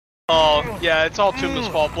Oh, yeah, it's all Tuma's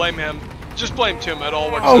fault. Blame him. Just blame Tuma. It all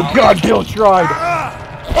works Oh out. God, Bill tried.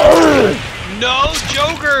 No,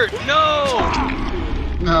 Joker! No!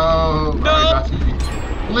 No. No! Alright,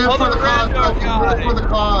 live for the cause, live for the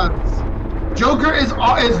cause. Joker is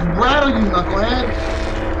rattle, you knucklehead.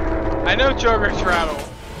 I know Joker's rattle.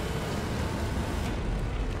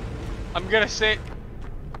 I'm gonna say.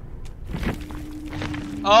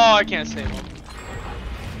 Oh, I can't save him.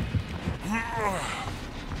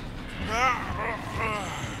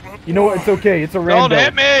 You know what? It's okay. It's a rando. Don't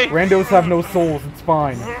hit me! Randos have no souls. It's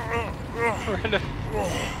fine.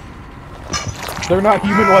 They're not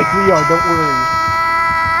human like we are. Don't worry.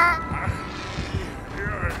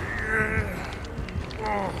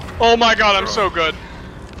 Oh my God, I'm so good.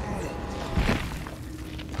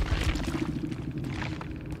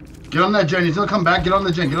 Get on that gen. He's gonna come back. Get on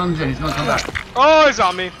the gen. Get on the gen. He's gonna come back. Oh, he's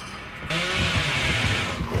on me.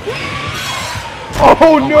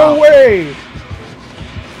 Oh, no wow. way!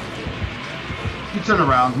 You turn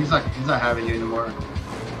around. He's not having you anymore.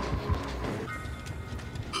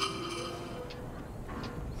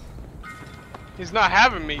 He's not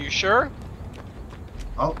having me, you sure?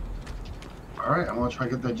 Oh. Alright, I'm gonna try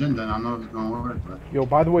to get that gen done. I know it's gonna work, but... Yo,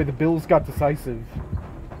 by the way, the Bills got decisive.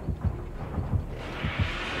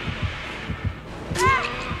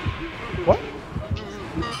 What?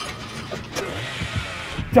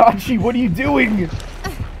 Dachi, what are you doing?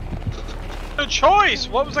 No choice!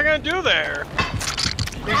 What was I gonna do there?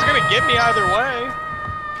 He's gonna get me either way.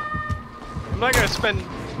 I'm not gonna spend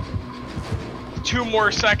 2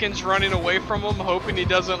 more seconds running away from him, hoping he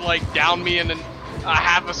doesn't, like, down me in a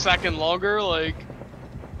half a second longer. Like,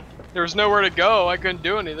 there was nowhere to go. I couldn't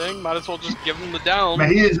do anything. Might as well just give him the down.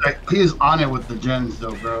 Man, he is on it with the gens,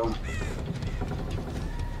 though, bro.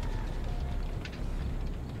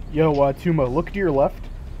 Yo, Tuma, look to your left.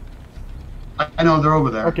 I know, they're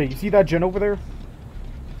over there. Okay, you see that gen over there?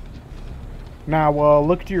 Now,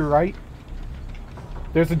 look to your right.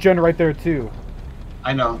 There's a gen right there, too.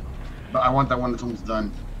 I know, but I want that one that's almost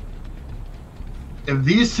done. If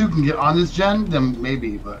these two can get on this gen, then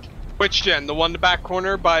maybe, but... Which gen? The one in the back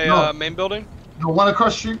corner by main building? The one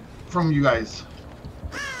across the street from you guys.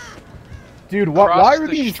 Dude, why are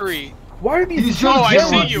these... street. Why are these... Oh, I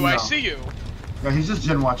see you, I see you. Yeah, he's just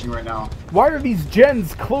gen watching right now. Why are these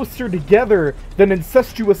gens closer together than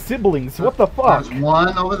incestuous siblings? What the fuck? There's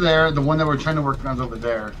one over there. The one that we're trying to work on is over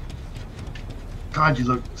there. God, you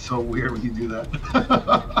look so weird when you do that.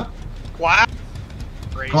 Wow.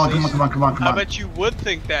 Come on. I bet you would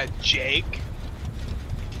think that, Jake.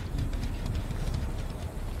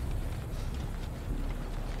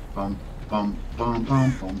 Bum, bum, bum,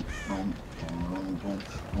 bum, bum, bum, bum,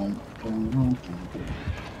 bum, bum, bum, bum.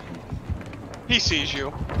 He sees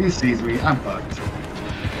you. He sees me. I'm fucked.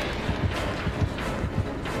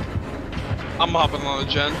 I'm hopping on the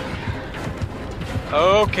gen.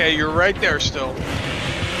 Okay, you're right there still.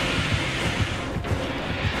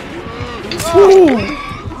 Ooh.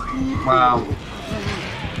 Wow.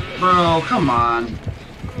 Bro, come on.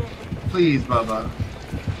 Please, Bubba.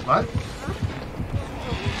 What?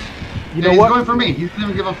 You know he's what? Going for me. He doesn't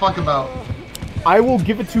even give a fuck about... I will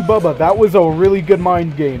give it to Bubba. That was a really good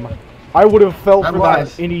mind game. I would have fell for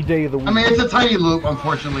that any day of the week. I mean, it's a tiny loop,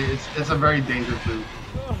 unfortunately. It's a very dangerous loop.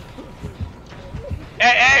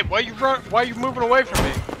 Hey, why you moving away from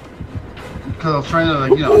me? Because I was trying to,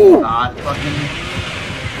 like, you know, not fucking...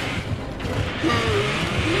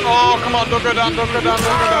 Oh, come on, don't go down, don't go down,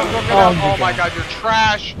 don't go down, don't go down. Oh my God, you're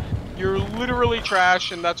trash. You're literally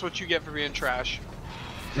trash, and that's what you get for being trash.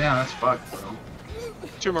 Damn, that's fucked, bro.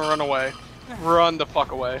 Tuma, run away. Run the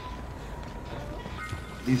fuck away.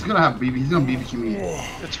 He's gonna have BB. He's gonna BBQ me.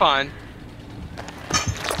 It's fine.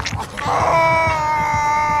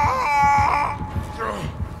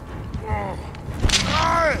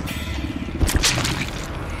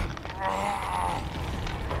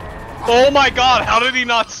 Oh my God! How did he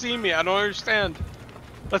not see me? I don't understand.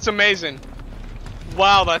 That's amazing.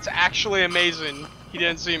 Wow, that's actually amazing. He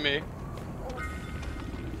didn't see me.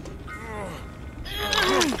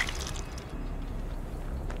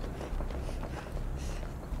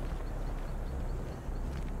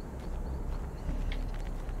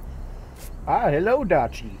 Ah, hello,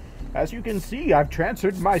 Dachi. As you can see, I've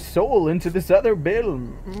transferred my soul into this other bill.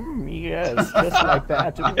 Yes, just like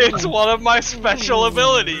that. It's one of my special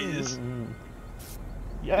abilities.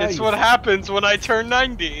 Yeah, It's what happens when I turn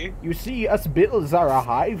 90. You see, us Bills are a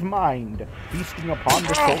hive mind, feasting upon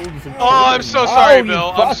the souls of children. Oh, I'm so sorry,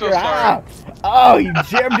 Bill. I'm so sorry. Oh, you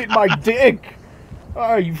jammed in my dick.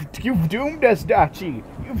 Oh, you've doomed us, Dachi.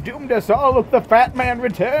 You've doomed us all. Look, the fat man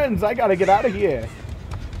returns. I gotta get out of here.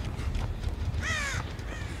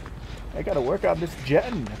 I gotta work on this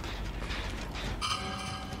gen.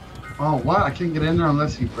 Oh, what? I can't get in there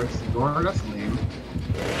unless he breaks the door? That's lame.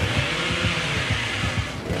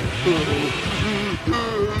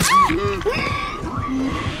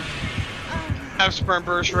 Have sprint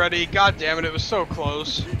burst ready. God damn it, it was so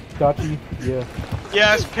close. Got you. Yeah.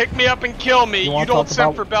 Yes, pick me up and kill me. You don't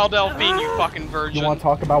simp about... for Belle Delphine, you fucking virgin. You want to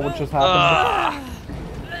talk about what just happened?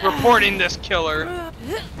 Reporting this killer.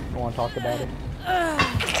 You want to talk about it?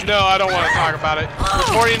 No, I don't want to talk about it.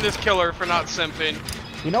 Reporting this killer for not simping.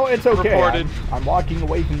 You know, it's okay. Reported. I'm walking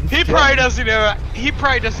away from this. He probably doesn't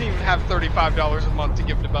even have $35 a month to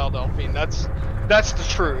give to Belle Delphine. That's the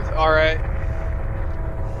truth, alright?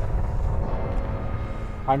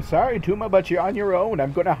 I'm sorry, Tuma, but you're on your own.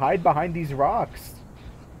 I'm gonna hide behind these rocks.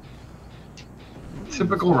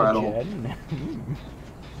 Typical rattle.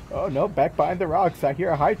 Oh no, back behind the rocks. I hear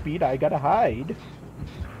a heartbeat. I gotta hide.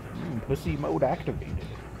 Pussy mode activated.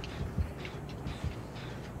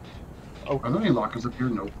 Oh. Are there any lockers up here?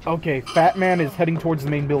 Nope. Okay, Fat Man is heading towards the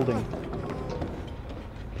main building.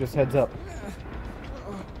 Just heads up.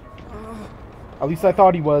 At least I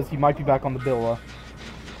thought he was. He might be back on the bill.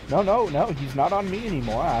 No, he's not on me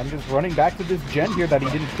anymore. I'm just running back to this gen here that he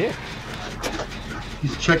didn't kick.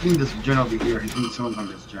 He's checking this gen over here. He's doing someone on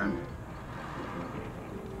this gen.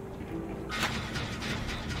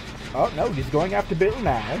 Oh, no, he's going after Bill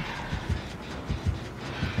now.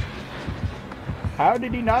 How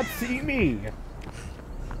did he not see me?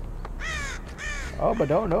 Oh, but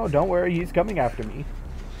don't worry, he's coming after me.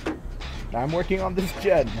 Now I'm working on this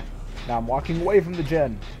gen. Now I'm walking away from the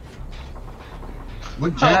gen.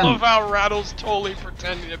 What gen? I love how Rattle's totally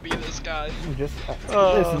pretending to be this guy. Just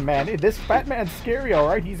listen, man. This Fat Man's scary, all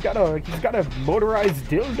right. He's got a motorized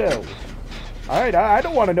dildo. All right, I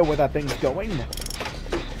don't want to know where that thing's going.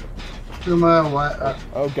 Tuma, what?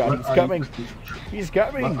 Oh God, he's coming. He's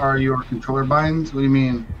coming. What are your controller binds? What do you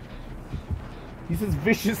mean? He's as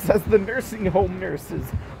vicious as the nursing home nurses.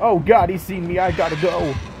 Oh God, he's seen me. I gotta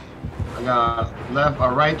go. I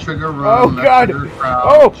got right trigger run. Oh God!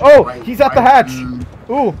 Crouch, right, he's at the hatch.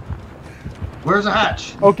 Ooh. Where's the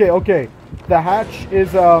hatch? Okay. The hatch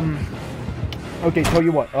is Okay, tell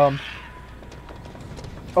you what.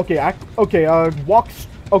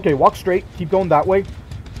 Walk straight. Keep going that way.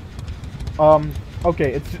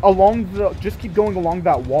 Okay, it's along the. Just keep going along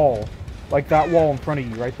that wall, like that wall in front of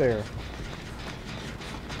you, right there.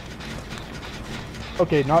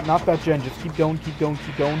 Okay, not that gen. Just keep going.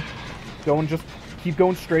 Just keep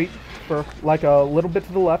going straight for like a little bit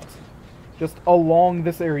to the left. Just along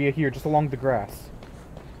this area here, just along the grass.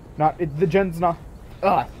 The gen's not.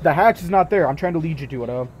 The hatch is not there. I'm trying to lead you to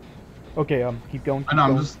it. Okay, keep going. I know.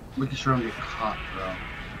 I'm just making sure I'm getting caught, bro.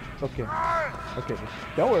 Okay.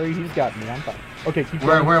 Don't worry, he's got me. I'm fine. Okay, keep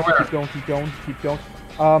going. Where? Keep going.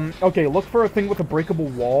 Okay, look for a thing with a breakable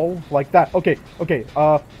wall, like that. Okay.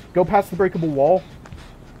 Go past the breakable wall.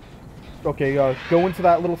 Okay, go into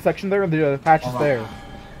that little section there, and the hatch is there.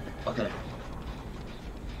 Okay.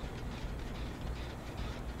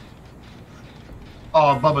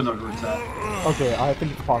 Oh, Bubba knows where it's at. Okay, I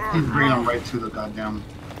think it's possible. He's bringing him right to the goddamn...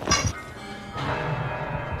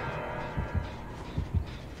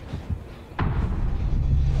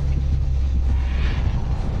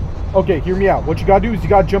 Okay, hear me out. What you gotta do is you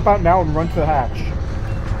gotta jump out now and run to the hatch.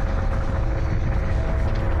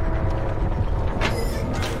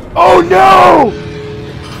 Oh no!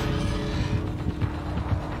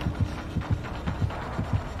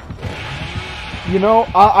 You know,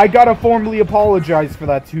 I gotta formally apologize for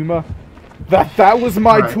that, Tuma. That was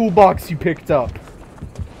my toolbox you picked up.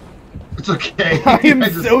 It's okay. I am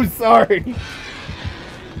so sorry.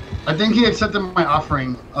 I think he accepted my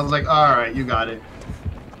offering. I was like, alright, you got it.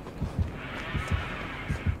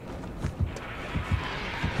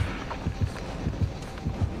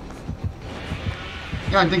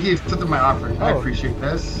 Yeah, I think he accepted my offering. I appreciate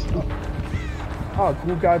this. Oh,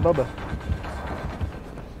 cool guy, Bubba.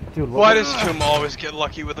 Dude, why does Tuma always get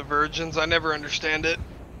lucky with the virgins? I never understand it.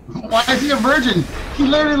 Why is he a virgin? He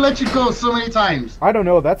literally let you go so many times. I don't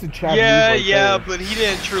know. That's a chat. Yeah, but he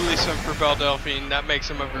didn't truly simp for Belle Delphine. That makes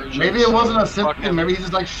him a virgin. Maybe it wasn't a simp. Maybe he's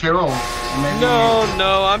just like Cheryl. Maybe.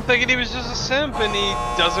 No. I'm thinking he was just a simp, and he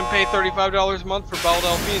doesn't pay $35 a month for Belle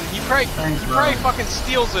Delphine. He probably fucking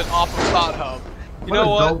steals it off of Thought Hub. You know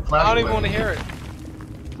what? I don't even want to hear it.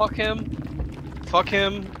 Fuck him.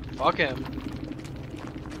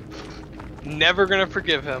 Never gonna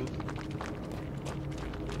forgive him.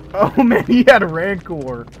 Oh man, he had a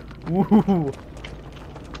Rancor. Ooh.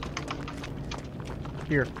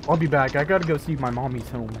 Here, I'll be back. I gotta go see if my mommy's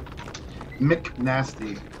home.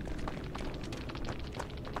 McNasty.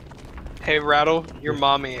 Hey, Rattle, your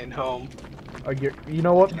mommy ain't home. You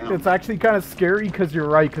know what? It's actually kind of scary because you're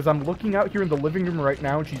right. Because I'm looking out here in the living room right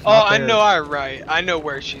now, and she's not there. I know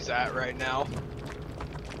where she's at right now.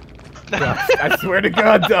 I swear to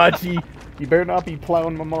God, Dodgy, you better not be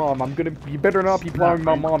plowing my mom. You better not be plowing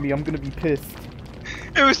my mommy. I'm gonna be pissed.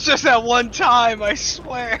 It was just that one time, I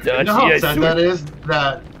swear. Dodgy, you know how sad that is?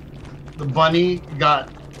 That the bunny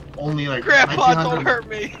got only like Grandpa, don't hurt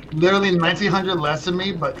me. Literally 1900 less than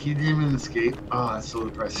me, but he didn't even escape. Oh, that's so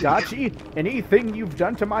depressing. Dodgy, anything you've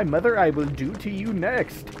done to my mother, I will do to you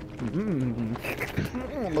next.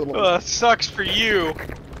 Sucks for you.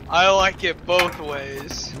 I like it both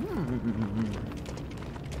ways.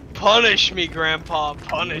 Punish me, Grandpa.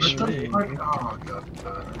 Punish me. Oh god,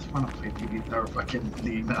 I just want to play PvP or fucking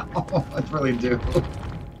League now. I really do.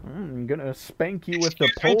 I'm gonna spank you with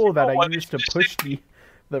the pole that I used to push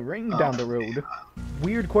the ring down the road.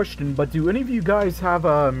 Weird question, but do any of you guys have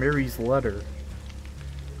Mary's letter?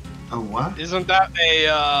 A what? Isn't that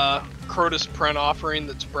a Crotus Prent offering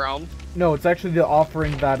that's brown? No, it's actually the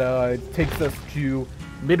offering that takes us to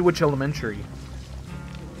Midwich Elementary.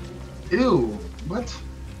 Ew, what?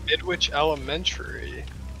 Midwich Elementary.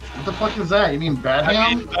 What the fuck is that? You mean Badham?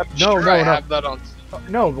 I have that on.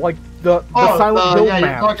 No, like the Silent Hill yeah,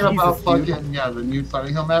 map. You're talking about Jesus, fucking dude. the new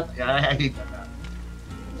Silent Hill map. Yeah, I hate that map.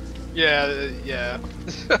 Yeah.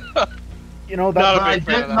 You know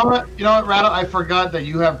that. You know what, Rattle? I forgot that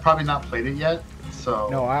you have probably not played it yet. So.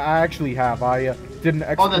 No, I actually have. I did an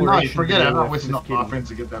exploration. Oh, then no, you forget it. I'm video not wasting no with Miss offerings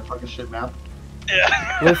to get that fucking shit map.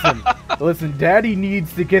 Yeah. Listen, Daddy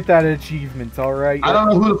needs to get that achievement, alright? I don't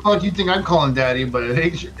know who the fuck you think I'm calling Daddy, but it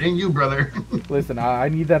ain't you, brother. Listen, I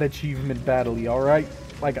need that achievement badly, alright?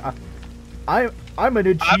 Like, I'm an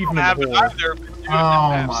achievement whore.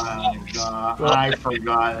 Oh my god, I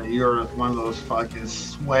forgot you're one of those fucking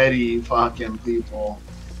sweaty fucking people.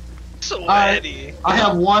 Sweaty. I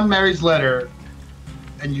have one Mary's letter,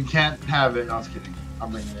 and you can't have it. No, I was kidding.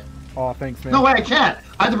 I'm bringing it. Oh, thanks, man. No way, I can't.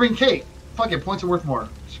 I had to bring cake. Fuck it, points are worth more.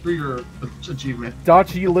 Screw your achievement.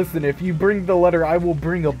 Dachi, listen, if you bring the letter, I will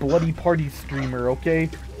bring a bloody party streamer, okay?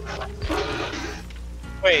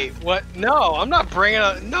 Wait, what? No, I'm not bringing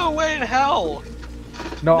a... No way in hell!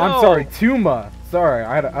 No, I'm sorry, Tuma. Sorry,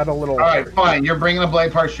 I had a little... Alright, fine, you're bringing a bloody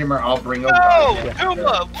party streamer, I'll bring a... No!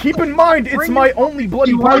 Tuma! Keep in mind, it's my only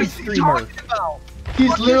bloody party streamer!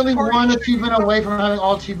 He's literally one achievement away from having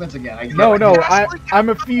all achievements again. No, I'm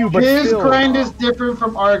a few, but his still. grind is different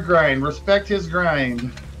from our grind. Respect his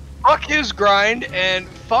grind. Fuck his grind, and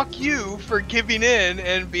fuck you for giving in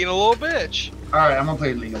and being a little bitch. Alright, I'm gonna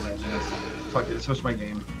play League of Legends. Fuck it, switch my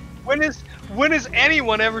game. When has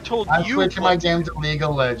anyone ever told I'm you? switching my game to League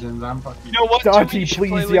of Legends. I'm fucking... You know what? Dachi,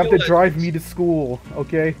 please, you have to drive me to school,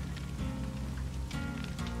 okay?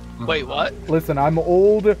 Wait, what? Listen, I'm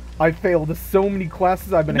old. I failed so many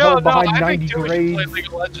classes. I've been held behind 90 grades. Play League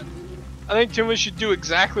of Legends. I think Tuma should do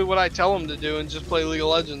exactly what I tell him to do and just play League of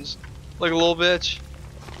Legends. Like a little bitch.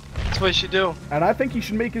 That's what he should do. And I think he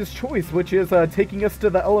should make his choice, which is taking us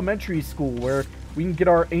to the elementary school where we can get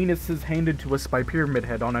our anuses handed to us by Pyramid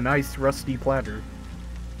Head on a nice rusty platter.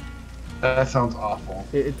 That sounds awful.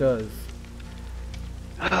 It does.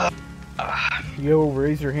 Yo,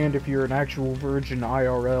 raise your hand if you're an actual virgin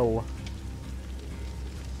IRL.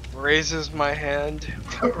 Raises my hand.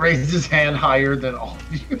 Raises his hand higher than all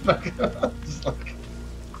of you. Just like...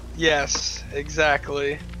 Yes,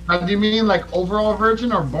 exactly. Now, do you mean like overall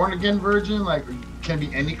virgin or born again virgin? Like, can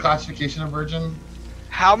be any classification of virgin?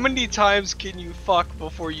 How many times can you fuck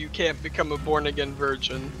before you can't become a born again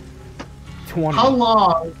virgin? 20. How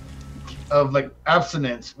long of like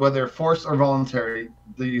abstinence, whether forced or voluntary,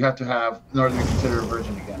 do you have to have in order to be considered a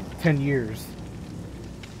virgin again? 10 years.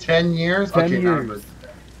 10 years? 10 okay, years.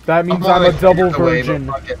 That means I'm a double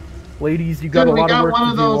virgin. Ladies, you got a lot of work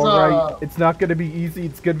to do, alright? It's not gonna be easy,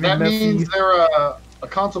 it's gonna be messy. That means they're a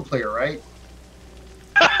console player, right?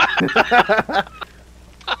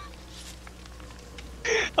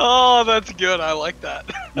 Oh, that's good. I like that.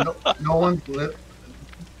 No one's lit.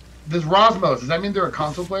 This Rosmos, does that mean they're a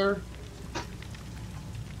console player?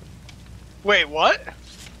 Wait, what?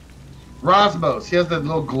 Rosmos, he has that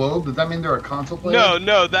little globe. Does that mean they're a console player?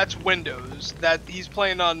 No, that's Windows. That he's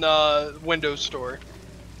playing on Windows Store.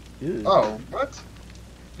 Ew. Oh, what?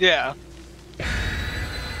 Yeah.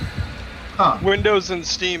 Huh. Windows and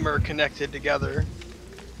Steam are connected together.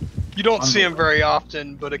 You don't see him very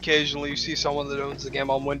often, but occasionally you see someone that owns the game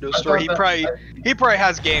on Windows Store. He probably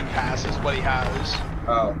has Game Pass, is what he has.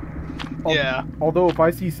 Oh. Yeah. Although if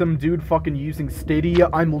I see some dude fucking using Stadia,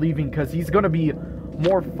 I'm leaving because he's gonna be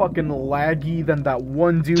more fucking laggy than that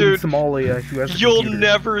one dude in Somalia who has a You'll computer.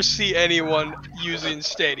 never see anyone using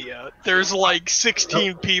Stadia. There's like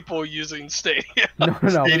 16 people using Stadia. No.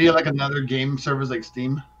 Stadia like another game service like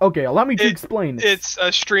Steam? Okay, allow me to explain. It's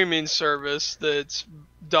a streaming service that's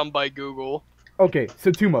done by Google. Okay,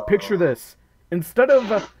 so Tuma, picture this. Instead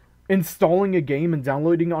of installing a game and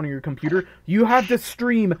downloading it on your computer, you have to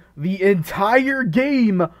stream the entire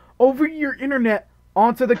game over your internet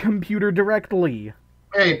onto the computer directly.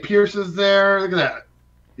 Hey, Pierce is there. Look at that.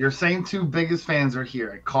 Your same two biggest fans are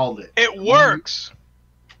here. I called it. It works.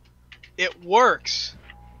 It works.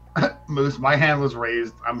 Moose, my hand was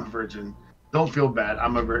raised. I'm a virgin. Don't feel bad.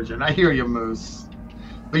 I'm a virgin. I hear you, Moose.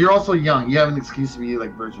 But you're also young. You have an excuse to be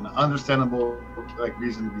like virgin. Understandable, like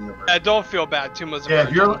reason to be a virgin. Yeah, don't feel bad. Tuma's a Yeah,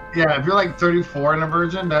 virgin. if you're like 34 and a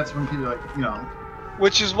virgin, that's when people are like, you know.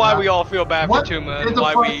 Which is why we all feel bad for Tuma and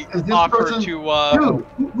why we offer to.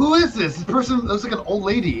 Dude, who is this? This person looks like an old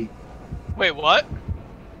lady. Wait, what?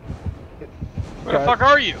 Where the fuck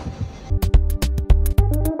are you?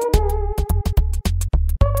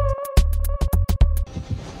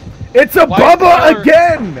 It's a Bubba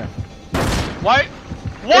again! Why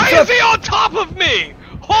is he on top of me?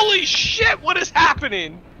 Holy shit, what is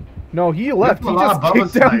happening? No, he left. He just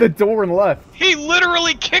kicked down the door and left. He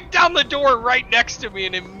literally kicked down the door right next to me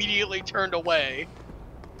and immediately turned away.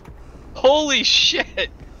 Holy shit.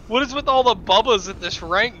 What is with all the Bubbas at this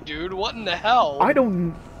rank, dude? What in the hell? I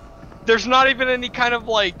don't... There's not even any kind of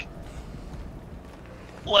like...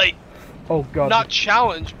 Oh god. Not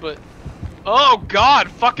challenge, but... Oh god,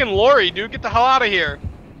 fucking Lori, dude, get the hell out of here.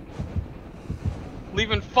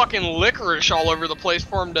 Leaving fucking licorice all over the place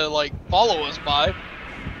for him to, like, follow us by.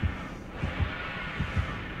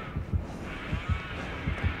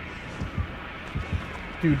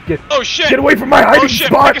 Dude, get... Oh shit! Get away from my hiding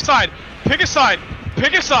spot! Pick a side! Pick a side!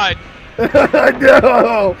 Pick a side!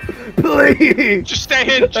 No! Please! Just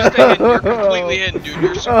stay in, You're completely in, dude.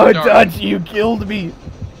 You're super Oh, dark. Dutch, you killed me!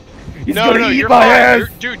 He's no, gonna eat you're my fine. ass!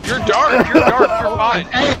 Dude, you're dark, you're fine.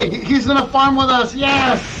 Hey, he's gonna farm with us,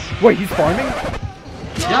 yes! Wait, he's farming?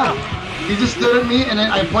 Yeah. He just stood at me, and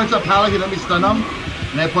then I pointed at Pally, he let me stun him.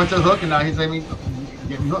 And I pointed at Hook, and now he's letting me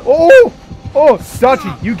get me hooked. Oh! Oh,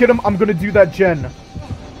 Dachi, you get him. I'm gonna do that gen.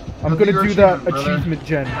 I'm gonna do that achievement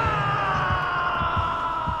gen.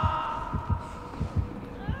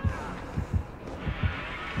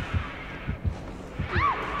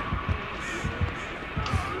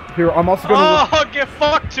 Here, I'm also gonna... Oh, get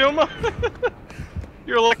fucked, Tuma!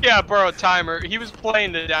 You're lucky I borrowed timer. He was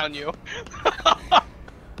playing to down you.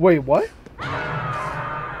 Wait, what?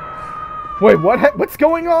 Wait, what? What's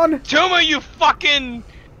going on? Tuma, you fucking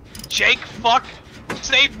Jake fuck!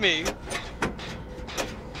 Save me!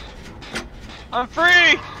 I'm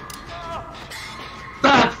free!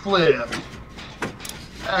 Backflip!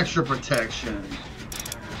 Extra protection.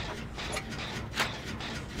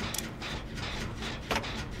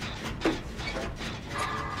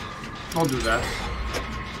 Don't do that.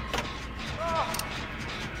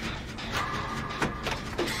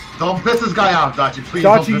 Don't piss this guy off, Dachi. Please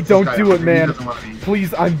Dachi, don't do it, man. Be.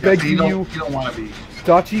 Please, I'm begging you. You don't want to be.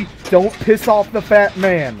 Dachi, don't piss off the fat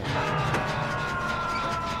man.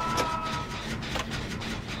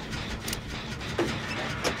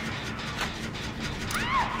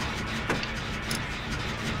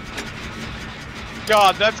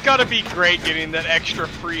 God, that's gotta be great getting that extra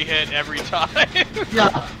free hit every time.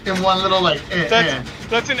 Yeah, in one little like.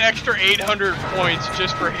 That's an extra 800 points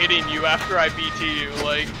just for hitting you after I BT you,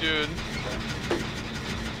 like, dude.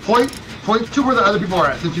 Point to where the other people are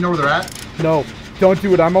at, since you know where they're at. No, don't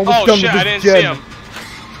do it. I'm almost done with this I didn't gen. see him.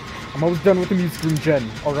 I'm almost done with the music room gen.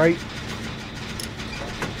 All right.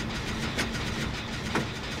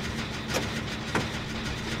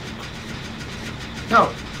 No,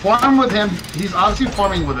 farm with him. He's obviously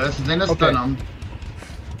farming with us. Then let's stun him.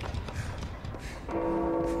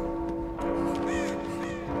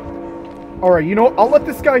 Alright, you know what? I'll let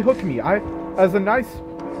this guy hook me. As a nice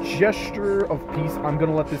gesture of peace, I'm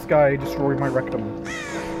gonna let this guy destroy my rectum.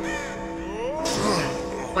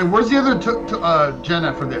 Wait, where's the other gen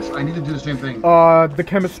at for this? I need to do the same thing. The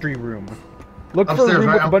chemistry room. Look Upstairs, for a room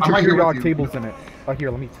right? with a bunch of right periodic tables in it. Here,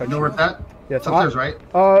 let me touch You know where it's at? Yes, upstairs, right?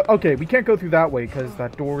 Okay, we can't go through that way because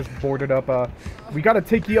that door's boarded up. We gotta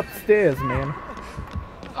take you upstairs, man.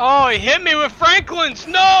 Oh, he hit me with Franklin's!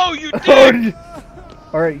 No, you did!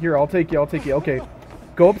 Alright, here, I'll take you. Okay.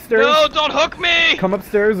 Go upstairs. No, don't hook me! Come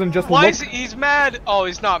upstairs and just Why look. is he's mad? Oh,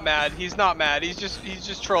 he's not mad. He's not mad. He's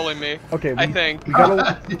just trolling me. Okay, I think. We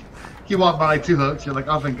gotta... He walked by 2 hooks. You're like,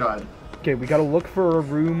 oh, thank God. Okay, we gotta look for a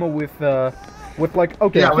room with, With like,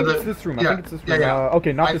 okay, Yeah, I think with it's this room. yeah, I think it's this yeah, room. yeah.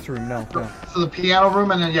 Okay, not this room. No, no. So the piano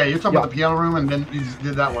room, and then yeah, you're talking Yeah. about the piano room, and then you just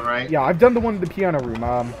did that one, right? Yeah, I've done the one in the piano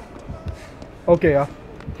room. Okay,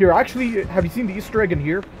 here, actually, have you seen the Easter egg in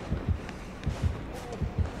here?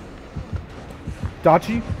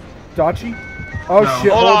 Dachi? Dachi? Oh No.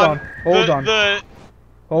 shit, hold on. Hold on. The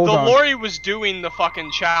Hold on. Lori was doing the fucking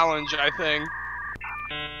challenge, I think.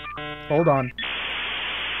 Hold on.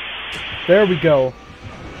 There we go.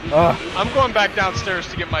 I'm going back downstairs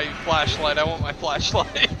to get my flashlight. I want my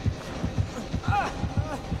flashlight.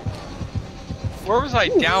 Where was I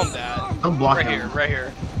downed at? Don't block Right him. here, right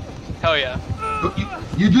here. Hell yeah.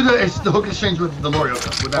 You do the hook exchange with the Lori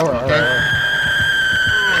with that one, okay? Alright.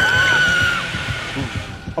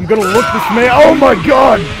 I'm gonna look this man. Oh my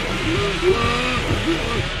god!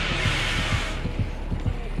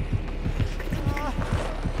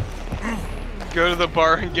 Go to the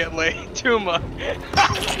bar and get laid. Tuma.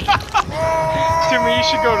 Tuma, you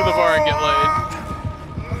should go to the bar and get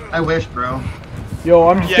laid. I wish, bro. Yo,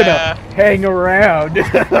 I'm just Yeah. gonna hang around.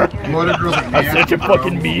 Motor girls are I'm nasty, such a bro.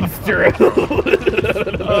 fucking meanster.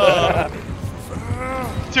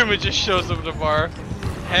 Tuma just shows up at the bar.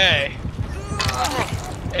 Hey.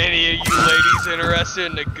 Any of you ladies interested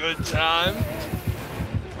in a good time?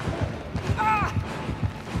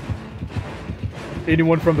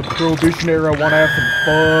 Anyone from the Prohibition era want to have some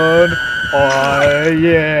fun? Oh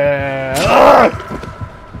yeah!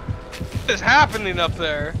 What is happening up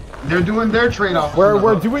there? They're doing their trade-off.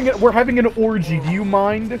 We're doing it. We're having an orgy. Do you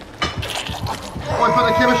mind? Oh, I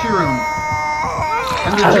found the chemistry room.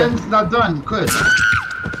 And the gen's not done. Good.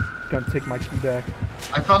 Gonna take my key back.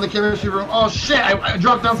 I found the chemistry room. Oh shit! I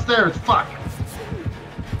dropped downstairs. Fuck.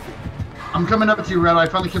 I'm coming up to you, Red. I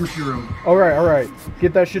found the chemistry room. All right, all right.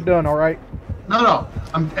 Get that shit done. All right. No.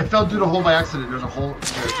 I fell through the hole by accident. There's a hole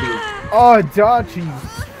there too. Oh, Dachi,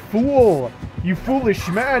 fool! You foolish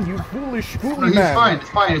man! You foolish No, fooly he's man! fine. It's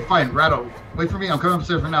fine. It's fine. Ratto, wait for me. I'm coming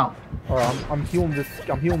upstairs right now. All right, I'm healing this.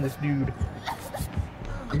 I'm healing this dude.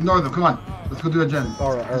 Ignore them. Come on. Let's go do a gen.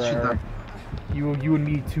 All right, all Let's right, shoot all right. them. You and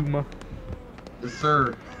me, Tuma. Yes,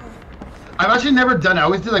 sir. I've actually never done it. I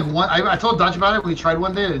always did like one. I told Dutch about it when he tried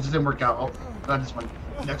one day. It just didn't work out. Oh, not this one.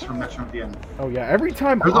 Next room at the end. Oh yeah, every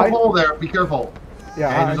time There's a hole there. Be careful. Yeah,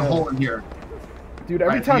 Okay, there's a hole in here. Dude,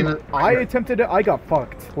 every Right, time right I here. attempted it, I got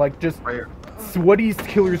fucked. Like just Right here. sweatiest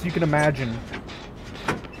killers you can imagine.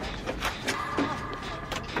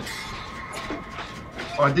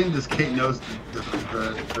 Oh, I think this Kate knows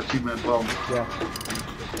the achievement as well. Yeah.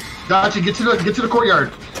 Gotcha. Get to the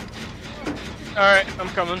courtyard. Alright, I'm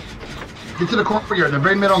coming. Get to the courtyard. The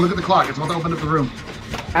very middle. Look at the clock. It's about to open up the room.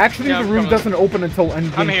 Actually, Yeah, the I'm room coming. doesn't open until I'm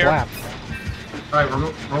endgame here. collapse. All right,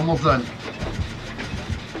 we're almost done.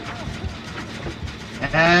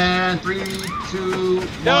 And 3, 2,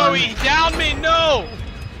 1. No, he downed me! No!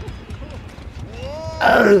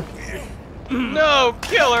 No,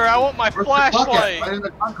 killer, I want my Where's the clock at? flashlight! Why didn't the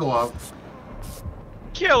clock go off?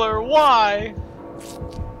 Killer, why?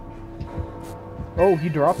 Oh, he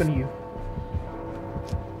dropping you.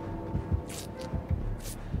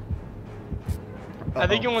 I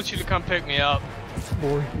think he wants you to come pick me up.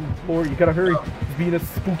 Lord, you gotta hurry. He's being a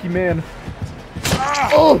spooky man.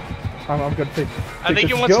 Oh! I'm gonna take. I think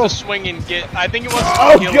he wants to swing and get. I think he wants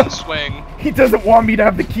Oh, to kill God. and swing. He doesn't want me to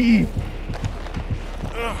have the key.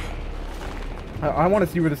 I want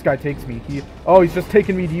to see where this guy takes me. He's just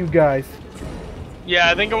taking me to you guys. Yeah,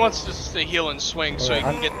 I think he wants to heal and swing so he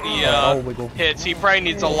can get I'll the wiggle. hits. He probably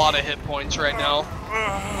needs a lot of hit points right now.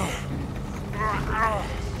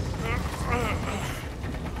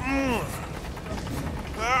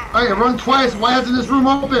 Alright, run twice. Why hasn't this room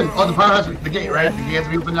open? Oh, the power has to be, the gate, right? The gate has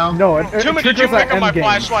to be open now? No, Too many, did you triggers at pick up my endgame.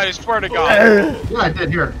 flashlight? I swear to God. Yeah, I did.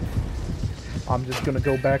 Here. I'm just gonna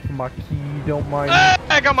go back for my key. Don't mind.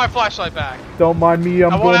 I got my flashlight back. Don't mind me.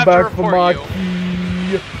 I'm I won't going have to back for my report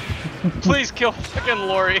key. Please kill fucking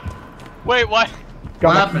Lori. Wait, what? Got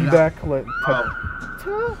What my happened key now? back.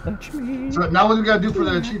 Oh. Touch me. So now what do we gotta do for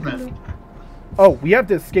the achievement? Oh, we have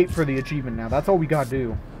to escape for the achievement now. That's all we gotta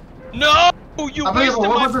do. No! You I'm wasted able. my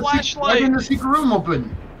Why didn't flashlight! the secret room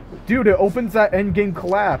open? Dude, it opens at endgame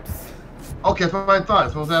collapse. Okay, that's what I thought.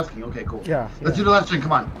 That's what I was asking. Okay, cool. Yeah. Let's do the last thing.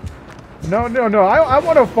 Come on. No. I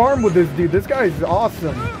want to farm with this dude. This guy is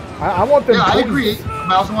awesome. I want them. Yeah, I points. agree. But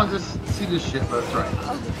I also want to see this shit, but that's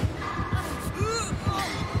right.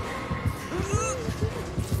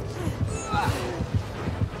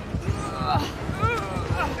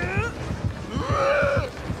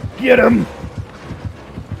 Get him!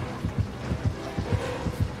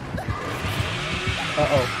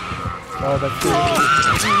 Oh, that's good.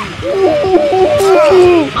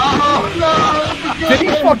 Oh, no! Did he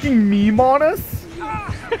fucking meme on us?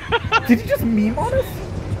 Did he just meme on us?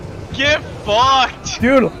 Get fucked!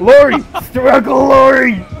 Dude, Lori! Struggle,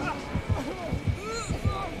 Lori!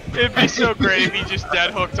 It'd be so great if he just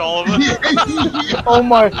dead hooked all of us. Oh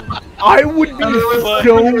my, I would be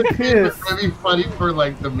so pissed. It'd be funny for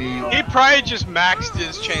like the meme. He probably just maxed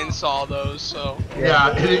his chainsaw though, so.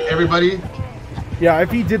 Yeah, everybody. Yeah,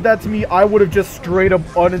 if he did that to me, I would have just straight up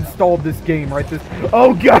uninstalled this game right this.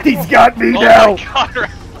 Oh god, he's got me now! Oh my god!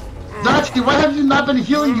 Zachi, why have you not been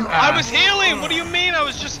healing, you ass? I was healing! What do you mean? I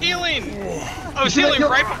was just healing! I was healing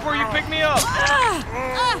right before you picked me up!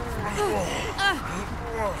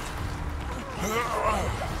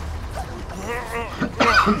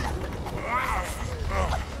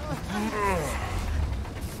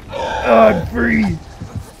 I'm free!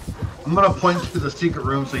 I'm gonna point to the secret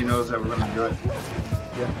room so he knows that we're gonna do it.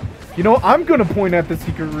 Yeah. You know, I'm gonna point at the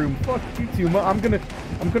secret room. Fuck you, Tuma. I'm gonna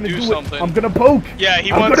do something. it. I'm gonna poke. Yeah,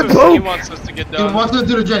 he wants us to get He done. wants to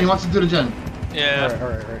do the gen. He wants to do the gen. Yeah.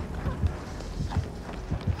 Alright.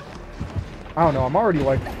 I don't know. I'm already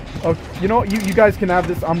like, oh, you know, you guys can have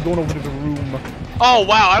this. I'm going over to the room. Oh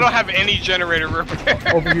wow, I don't have any generator repair.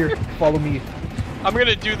 Over here. Follow me. I'm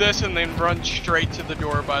gonna do this and then run straight to the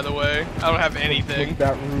door, by the way. I don't have anything. Look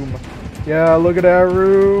at that room. Yeah, look at that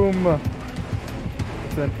room.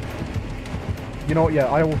 Listen. You know, yeah,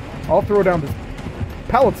 I'll throw down this.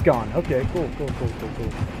 Pallet's gone. Okay, cool.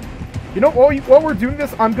 You know, while we're doing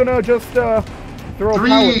this, I'm gonna just throw a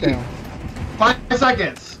pallet down. 5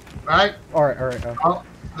 seconds. Alright? Alright.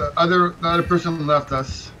 The other person left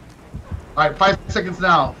us. Alright, 5 seconds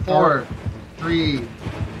now. 4, 3,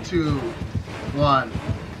 2, 1.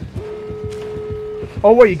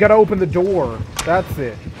 Oh wait, you gotta open the door. That's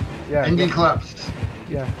it. Yeah. Engine collapsed.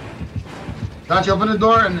 Yeah. Zachi, open the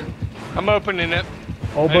door and... I'm opening it.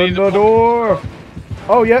 Open the door!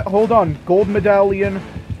 Oh yeah, hold on. Gold medallion.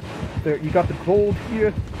 There, you got the gold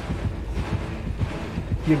here.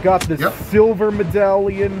 You got the silver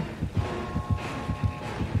medallion.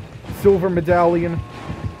 Silver medallion.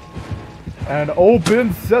 And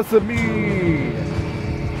open sesame!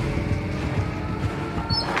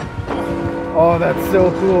 Oh, that's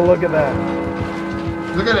so cool. Look at that.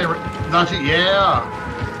 Look at it, Zachi. Yeah!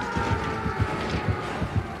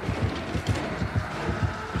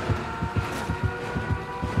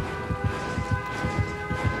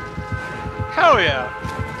 Hell yeah.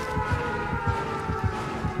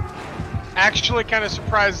 Actually kind of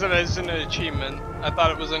surprised that it isn't an achievement. I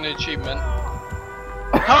thought it was an achievement.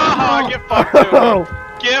 Haha, get fucked, dude.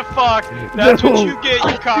 Get fucked. That's what you get,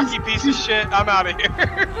 you cocky piece of shit. I'm out of here.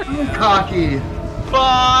 Cocky.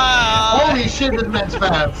 Bye. Holy shit, this man's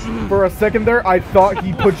fast. For a second there, I thought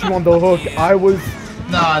he put you on the hook. I was...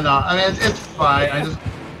 No. I mean, it's fine. I just...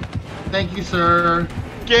 Thank you, sir.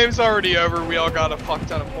 Game's already over. We all got a fuck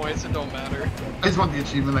ton of points. It don't matter. I just want the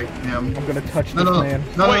achievement, like him. I'm gonna touch this man.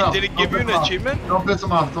 Wait, did it give you an achievement? Don't piss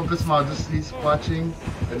him off. Just he's watching.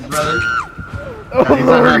 I'd rather. Oh, he's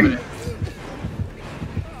not having it.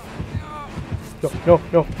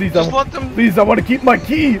 No, please, Please, I want to keep my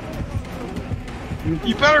key.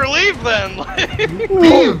 You better leave then.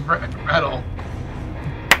 Leave, Rattle.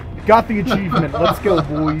 Got the achievement. Let's go,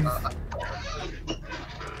 boys.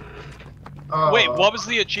 Wait, what was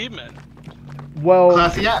the achievement? Well,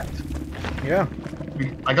 classy act. Yeah.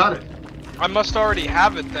 I got it. I must already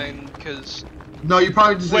have it then, because... No, you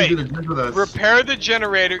probably just didn't do the gen with us. Repair the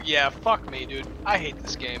generator. Yeah, fuck me, dude. I hate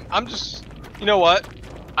this game. I'm just... You know what?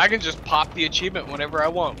 I can just pop the achievement whenever I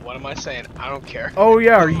want. What am I saying? I don't care. Oh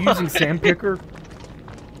yeah, are you using Sandpicker?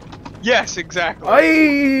 Yes, exactly.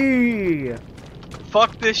 Aye!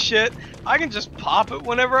 Fuck this shit. I can just pop it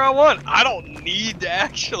whenever I want. I don't need to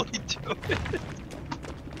actually do it.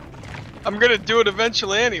 I'm gonna do it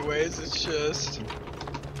eventually anyways, it's just...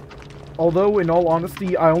 Although, in all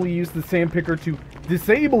honesty, I only use the Sandpicker to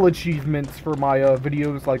disable achievements for my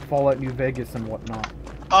videos like Fallout New Vegas and whatnot.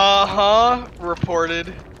 Uh-huh.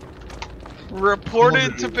 Reported.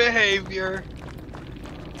 Reported to behavior.